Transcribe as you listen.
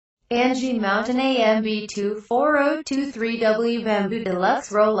Anji Mountain AMB24023W Bamboo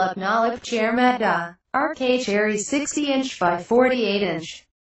Deluxe Roll-Up Knolip Chairmat RK Cherry 60" by 48".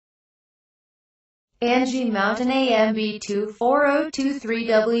 Anji Mountain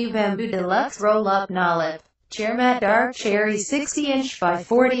AMB24023W Bamboo Deluxe Roll-Up Knolip Chairmat Dark Cherry 60" by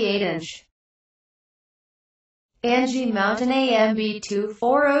 48". Anji Mountain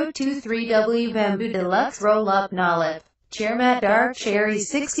AMB24023W Bamboo Deluxe Roll-Up Knolip Chairmat Dark Cherry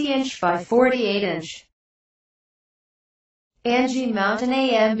 60" by 48". Anji Mountain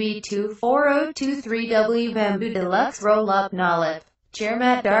AMB24023W Bamboo Deluxe Roll-Up Knolip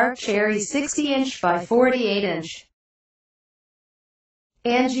Chairmat Dark Cherry 60" by 48".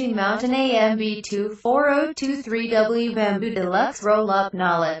 Anji Mountain AMB24023W Bamboo Deluxe Roll-Up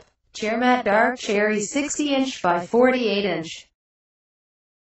Knolip Chairmat Dark Cherry 60" by 48".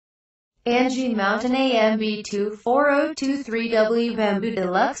 Anji Mountain AMB24023W Bamboo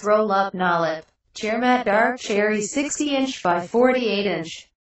Deluxe Roll-Up Knolip Chairmat Dark Cherry 60" by 48".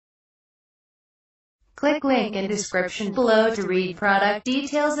 Click link in description below to read product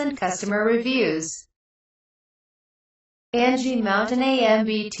details and customer reviews. Anji Mountain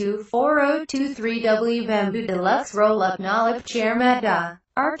AMB24023W Bamboo Deluxe Roll-Up Knolip Chairmat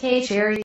RK Cherry